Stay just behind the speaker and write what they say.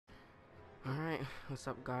Alright, what's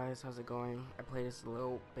up guys? How's it going? I played this a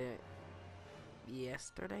little bit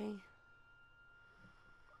yesterday.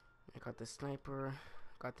 I got the sniper,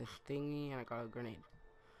 got this thingy, and I got a grenade.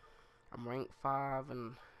 I'm rank 5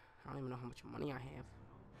 and I don't even know how much money I have.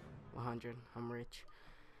 100, I'm rich.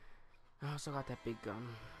 I also got that big gun.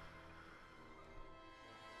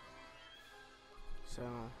 So,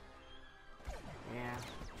 yeah.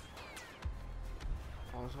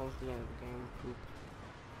 Almost the end of the game. Poop.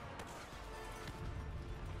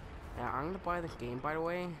 Yeah, I'm gonna buy this game, by the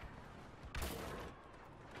way.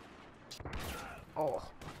 Oh.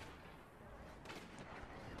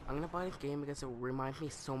 I'm gonna buy this game because it reminds me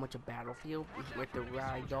so much of Battlefield with the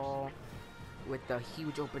ragdoll, with the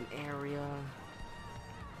huge open area.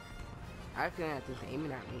 I feel like it's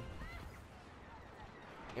aiming at me.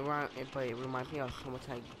 But it reminds me of so much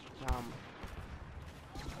like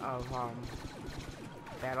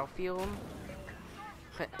Battlefield.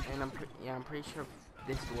 And I'm pretty sure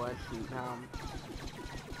this was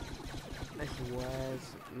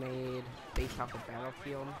made based off of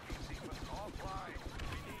Battlefield.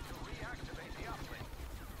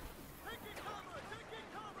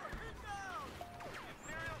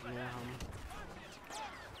 Yeah,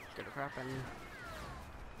 get a crap and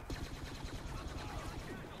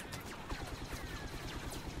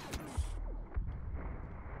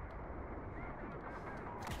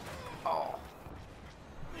oh.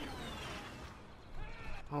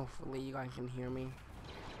 Hopefully you guys can hear me.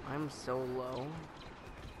 I'm so low.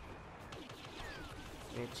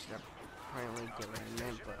 Which apparently get what I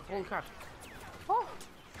meant, but holy crap. Oh!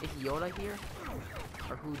 Is Yoda here?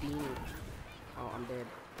 Or Houdini? Oh, I'm dead.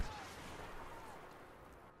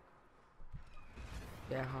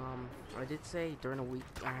 Yeah, I did say during the week,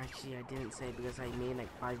 actually I didn't say because I made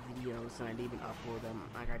like 5 videos and I didn't even upload them.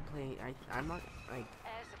 Like I'm not like,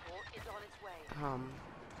 air support is on its way.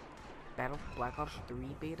 Black Ops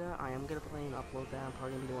 3 beta, I am gonna play and upload that. I'm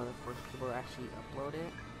probably gonna be one of the first people to actually upload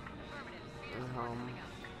it. And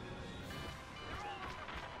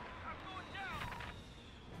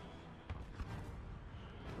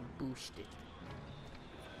boost it.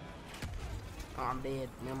 Oh, I'm dead,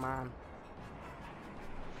 never mind.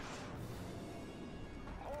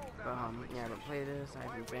 Yeah, I haven't played this. I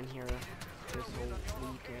haven't been here this whole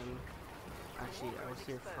weekend. Actually, I was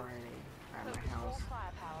here Friday at my house,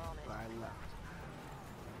 but I left.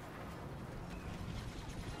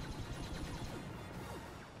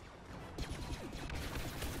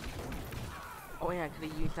 Oh yeah, I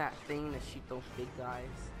could've used that thing to shoot those big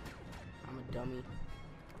guys. I'm a dummy.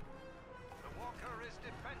 The walker is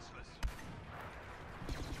defenseless.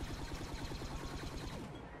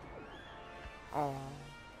 Oh.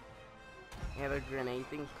 Yeah, the grenade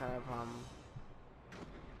thing's kind of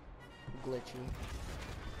glitchy.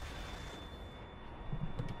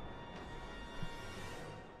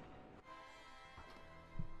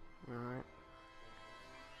 Alright.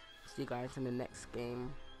 See you guys in the next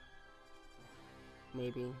game.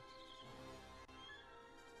 Maybe.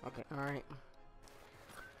 Okay, alright.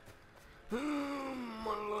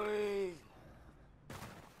 My leg!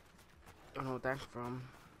 I don't know what that's from.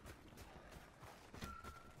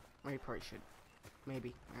 Or you probably should.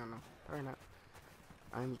 Maybe. I don't know. Probably not.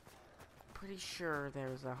 I'm pretty sure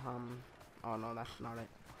there's a oh no, that's not it.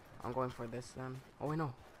 I'm going for this then. Oh wait,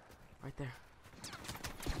 no. Right there.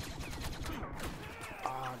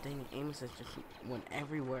 Oh dang it, aim assist just went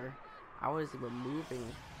everywhere. I wasn't even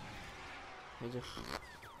moving. It just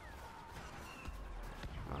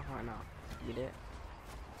oh why not? Get it?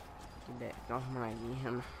 Get that. Don't mind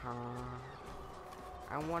him.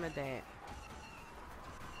 I wanted that.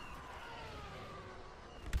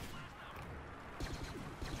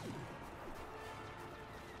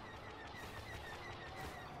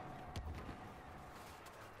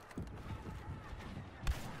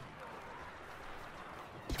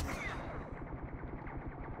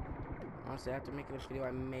 Honestly, after making this video,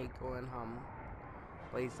 I may go and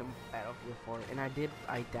play some Battlefield 4. And I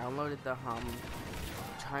downloaded the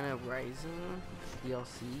China Rising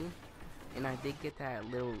DLC, and I did get that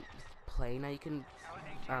little plane that you can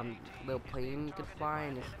little plane you could fly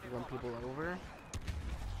and just run people over.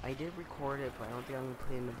 I did record it, but I don't think I'm gonna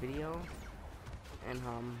put it in the video. And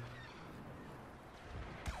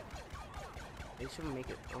they should make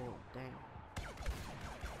it. Oh damn.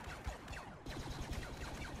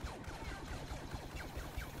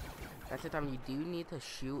 That's the time you do need to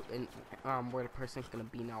shoot and where the person's gonna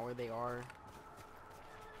be, not where they are.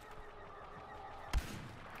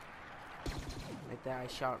 Like that, I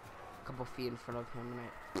shot a couple feet in front of him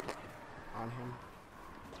and on him.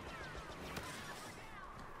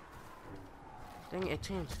 Dang, it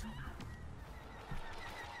changed.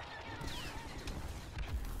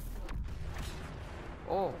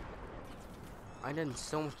 Oh, I done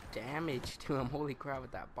so much damage to him. Holy crap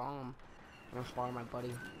with that bomb. I'm gonna follow my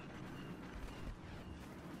buddy.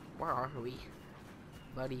 Where are we?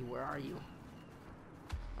 Buddy, where are you?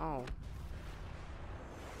 Oh.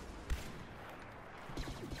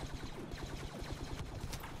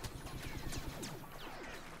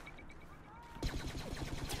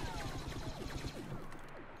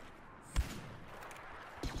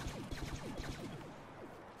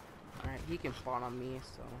 Alright, he can spawn on me,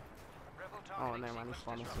 so... Oh, never mind, he's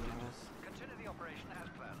spawning someone else. Continue the operation as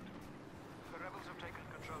planned. The rebels have taken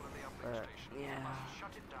control of the uplink station. Yeah. You must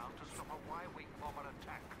shut it down to stop a Y-wing bomber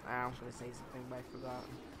attack. I was gonna say something, but I forgot.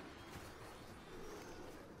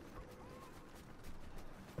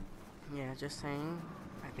 Yeah, just saying.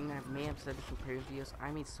 I think I may have said this in previous videos.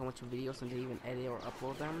 I made so much videos and didn't even edit or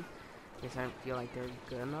upload them because I don't feel like they're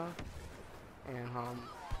good enough. And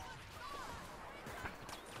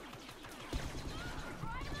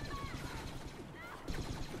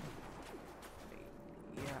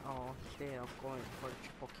yeah. Oh, shit! I'm going for a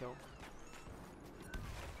triple kill.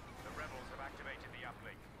 The rebels have activated the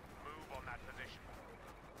uplink. Move on that position.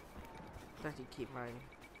 Let's actually keep my.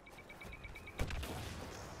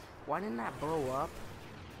 Why didn't that blow up?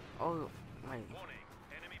 Oh, wait. Warning,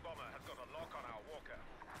 enemy bomber has got a lock on our walker.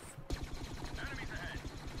 Enemies ahead.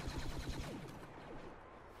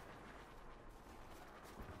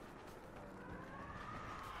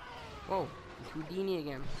 Whoa, it's Houdini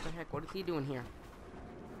again. What the heck? What is he doing here?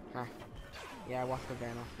 Huh. Yeah, I watched the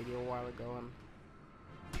Vandal video a while ago and...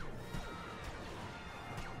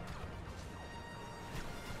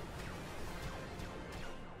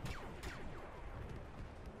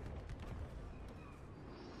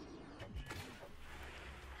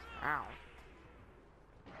 Ow.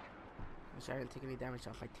 Wish I didn't take any damage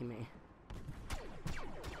off my teammate.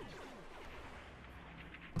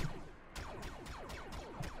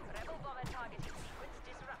 Rebel bomber targeting sequence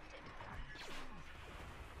disrupted.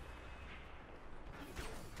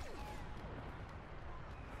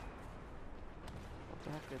 What the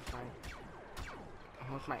heck is my...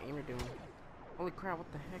 What's my aimer doing? Holy crap,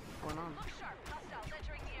 what the heck is going on? Look sharp. Hostiles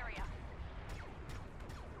entering the area.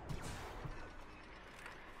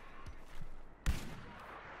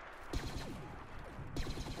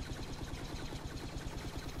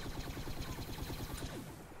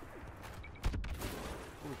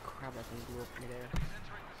 Holy crap, that thing blew up midair.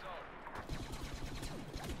 Entering the zone.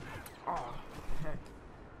 Oh, what the heck.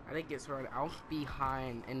 I didn't get started. I was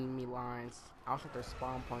behind enemy lines. I was at their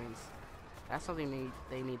spawn points. That's something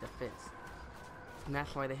they need to fix. And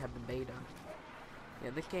that's why they have the beta.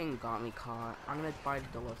 Yeah, this game got me caught. I'm gonna buy the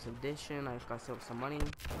deluxe edition. I just gotta save up some money.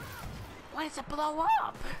 Why does it blow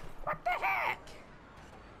up? What the heck?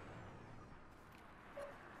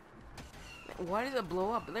 Why does it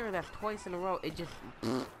blow up? Literally, that's twice in a row. It just...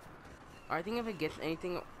 I think if it gets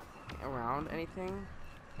anything around anything...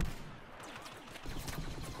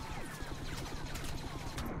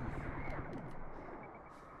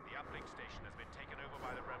 The uplink station has been taken over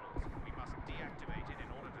by the rebels. We must deactivate it in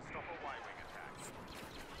order to stop a Y-wing attack.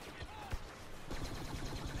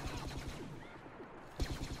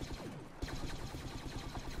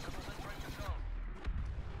 Rebels entering the zone.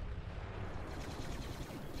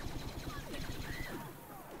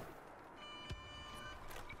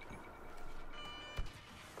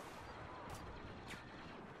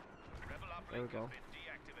 Rebel uplink There we go. has been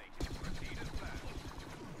deactivated. Proceed as planned.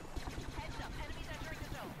 Heads up. Enemies entering the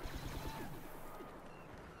zone.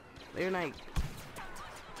 They're like...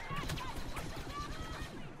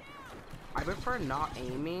 I prefer not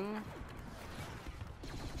aiming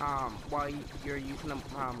while you're using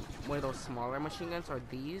one of those smaller machine guns or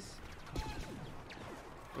these,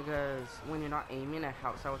 because when you're not aiming it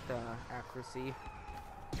helps out with the accuracy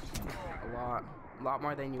a lot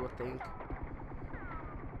more than you would think.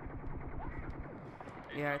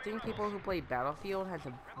 Yeah, I think people who play Battlefield has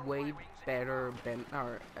a way better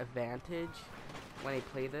advantage when they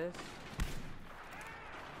play this,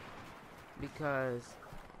 because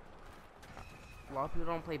a lot of people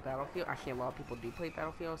don't play Battlefield. Actually, a lot of people do play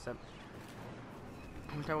Battlefield. So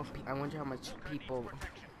I wonder how much people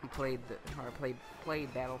play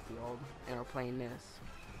Battlefield and are playing this.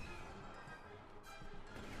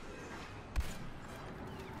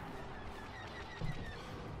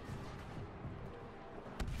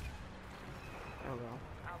 There we go.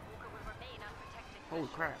 Our walker will remain unprotected for Holy a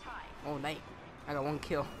short crap. time. Oh, night. I got one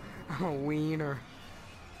kill. I'm a wiener.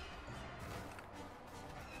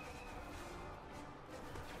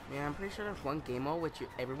 Yeah, I'm pretty sure there's one game mode which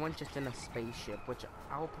everyone's just in a spaceship, which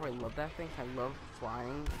I will probably love that thing. I love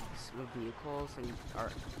flying vehicles and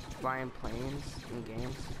or flying planes in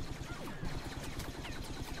games.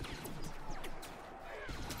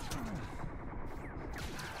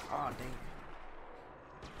 Oh dang.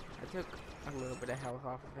 I took a little bit of health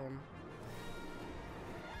off of him.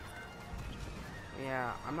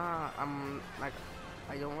 Yeah, I'm like,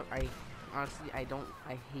 I honestly, I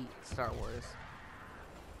hate Star Wars.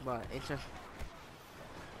 But it's just,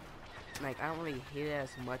 like, I don't really hate it as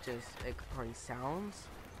much as it probably sounds.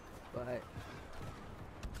 But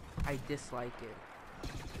I dislike it.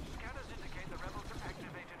 Scanners indicate the rebels have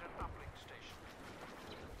activated an uplink station.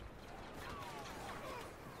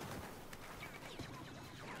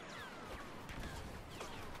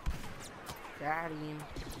 Got him.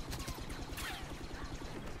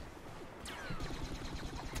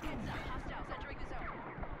 Heads up, hostiles entering the zone.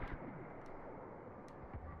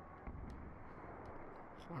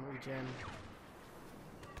 One regen.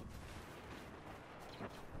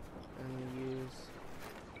 And use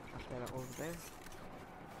that over there.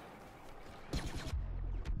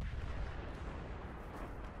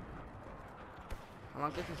 How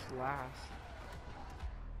long does this last?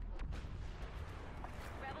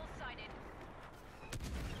 Rebels sighted.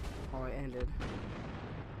 Oh, it ended.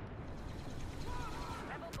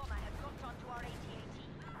 Rebel bomber has locked onto our AT-AT.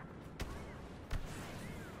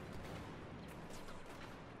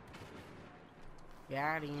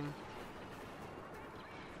 Got him.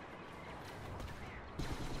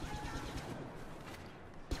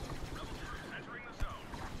 Entering the zone.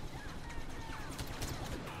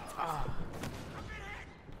 Ah.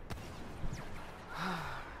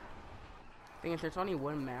 Thing is, there's only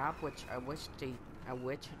one map, which I wish they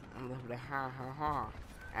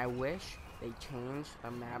changed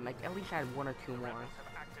the map, like at least add one or two more. Rebels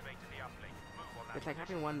have activated the uplink. Move on that It's like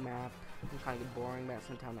having one map. It's kind of boring, but at the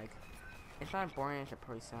same time, like, it's not boring as it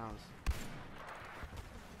probably sounds.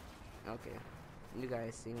 Okay, you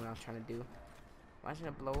guys see what I was trying to do. Why should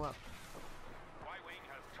it blow up? Y-wing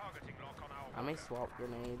has targeting lock on our I may border. swap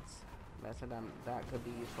grenades. That could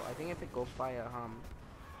be useful. I think if it goes by a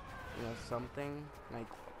you know, something like.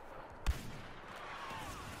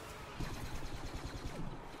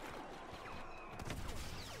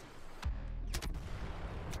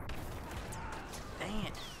 Dang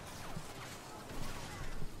it!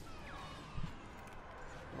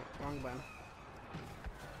 Oh, wrong button.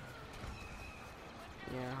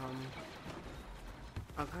 Yeah,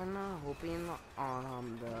 I'm kind of hoping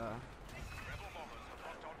on the Rebel bombers have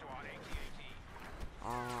locked onto our AT-AT.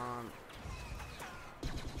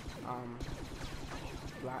 on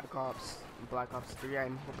Black Ops 3.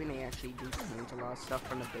 I'm hoping they actually do change a lot of stuff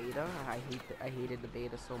from the beta. I hated the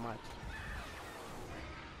beta so much.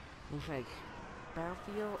 It's like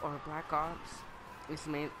Battlefield or Black Ops is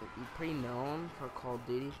pretty known for Call of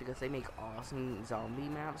Duty because they make awesome zombie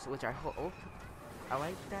maps, which I hope. I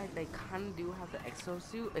like that they kind of do have the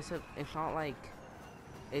exosuit. It's not like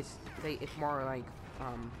it's more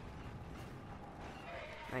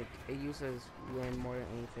like it uses wind more than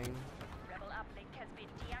anything. Rebel uplink has been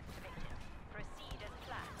deactivated. Proceed as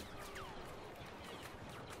planned.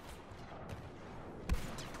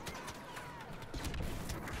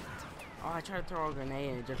 Oh, I tried to throw a grenade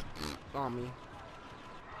and it just on me.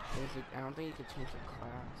 I don't think you could change the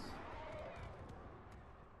class.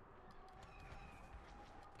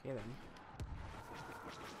 Okay then.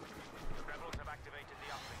 The rebels have activated the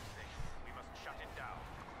uplink station. We must shut it down.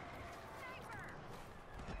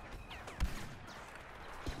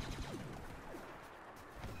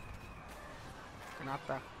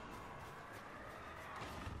 Granata.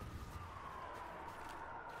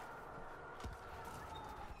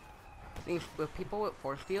 With people with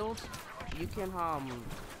force fields, you can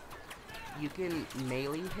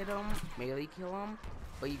melee hit them, melee kill them,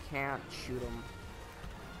 but you can't shoot them.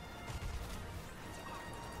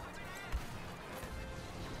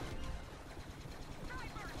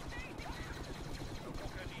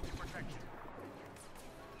 Walker needs protection.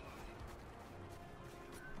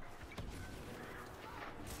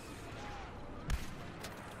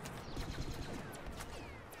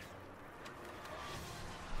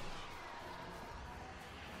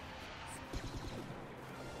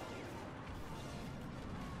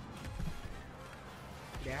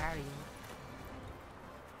 Daddy.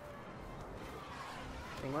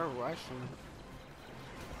 And we're rushing.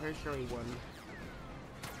 Pretty sure he won.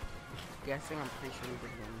 Guessing, I'm pretty sure he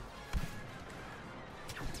did win.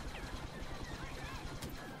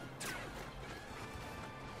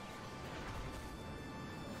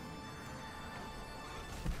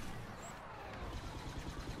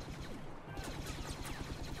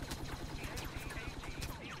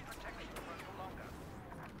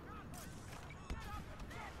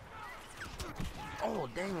 Oh,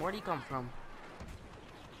 dang, where'd he come from?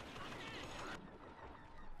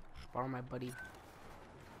 Follow my buddy.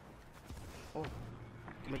 Oh,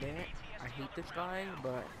 Give me that. I hate this guy,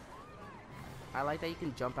 but I like that you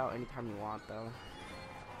can jump out anytime you want, though.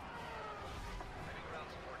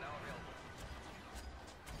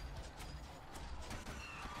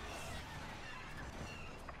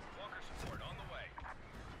 Walker support on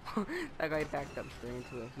the way. That guy backed up straight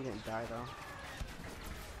into it. He didn't die, though.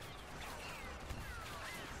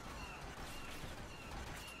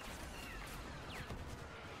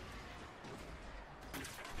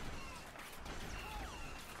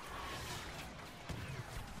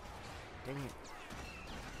 Dang it.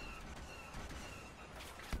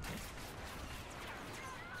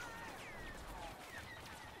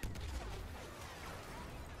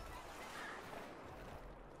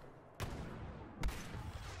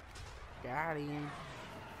 Got him.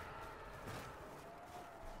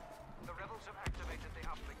 The rebels have activated the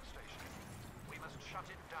uplink station. We must shut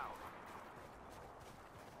it down.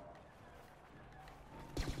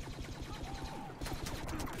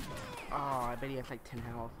 Oh, I bet he has like 10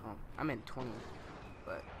 health. Oh, I'm in 20,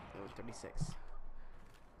 but it was 36.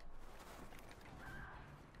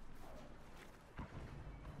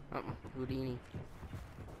 Oh, Houdini.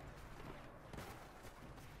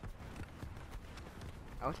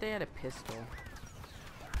 I wish they had a pistol.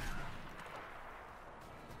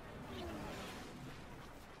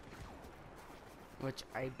 Which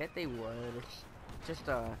I bet they would. It's just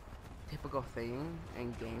a typical thing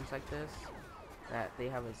in games like this, that they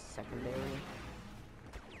have a secondary.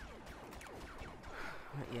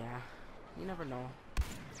 But yeah, you never know.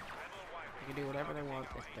 They can do whatever they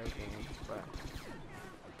want with their game, but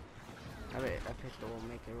I bet a pistol will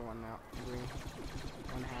make everyone out agree,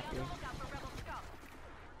 unhappy.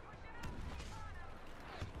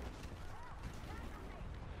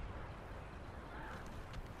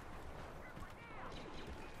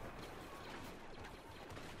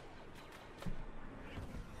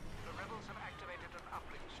 The rebels have activated an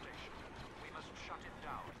uplink station. We must shut it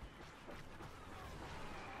down.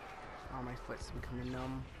 Oh, my foot's becoming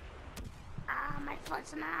numb. Ah, my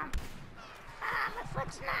foot's numb. Ah, my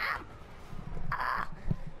foot's numb. Ah,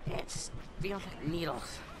 it feels like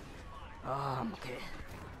needles. Oh, I'm okay.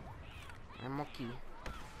 I'm okay.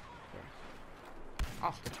 Okay.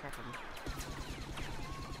 Off the track of me.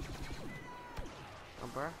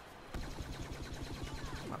 What, bruh?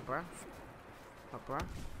 What, bruh? What, bruh?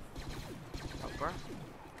 What, bruh?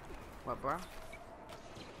 What, bruh?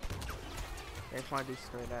 I just want to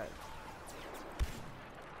destroy that.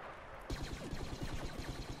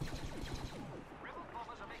 Rebel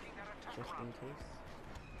bombers are making their attack Just run. in case.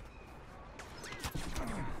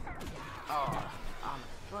 Oh, on my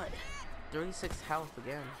foot. 36 health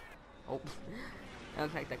again. Oh, I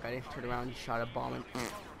don't think that guy didn't turn around and shot a bomb and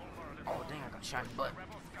oh dang, I got shot in the butt.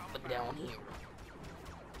 But down here.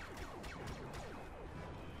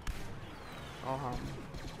 Oh,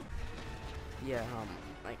 yeah,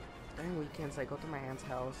 like during weekends I go to my aunt's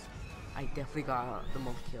house. I definitely got the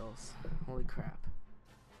most kills. Holy crap.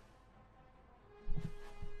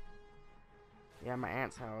 Yeah, my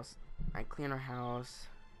aunt's house. I clean her house.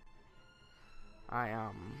 I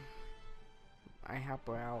help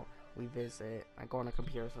her out. We visit. I go on the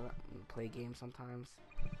computer so that I play games sometimes.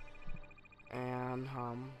 And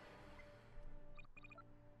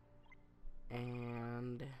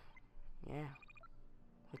yeah.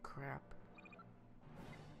 Holy crap.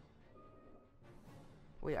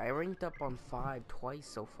 Wait, I ranked up on 5 twice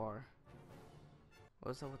so far.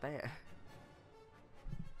 What's up with that?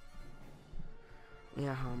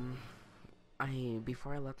 Yeah,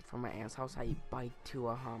 before I left from my aunt's house, I biked to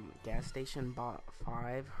a gas station, bought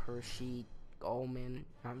 5 Hershey almond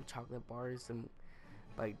chocolate bars, and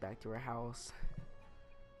biked back to her house.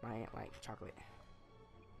 My aunt likes chocolate.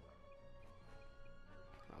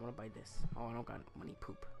 I wanna buy this. Oh, I don't got money.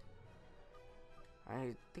 Poop.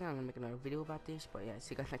 I think I'm gonna make another video about this, but yeah,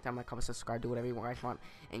 see you guys next time. Like, comment, subscribe, do whatever you guys want,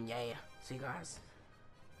 and yeah, see you guys.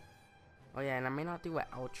 Oh yeah, and I may not do an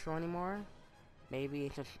outro anymore. Maybe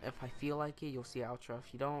it's just if I feel like it, you'll see an outro.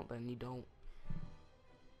 If you don't, then you don't.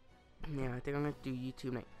 Yeah, I think I'm gonna do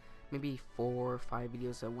YouTube like maybe 4 or 5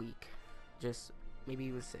 videos a week. Just maybe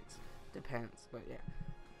even 6. Depends, but yeah.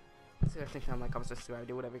 See you guys next time. Like, comment, subscribe,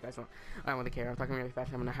 do whatever you guys want. I don't really care. I'm talking really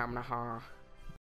fast. I'm gonna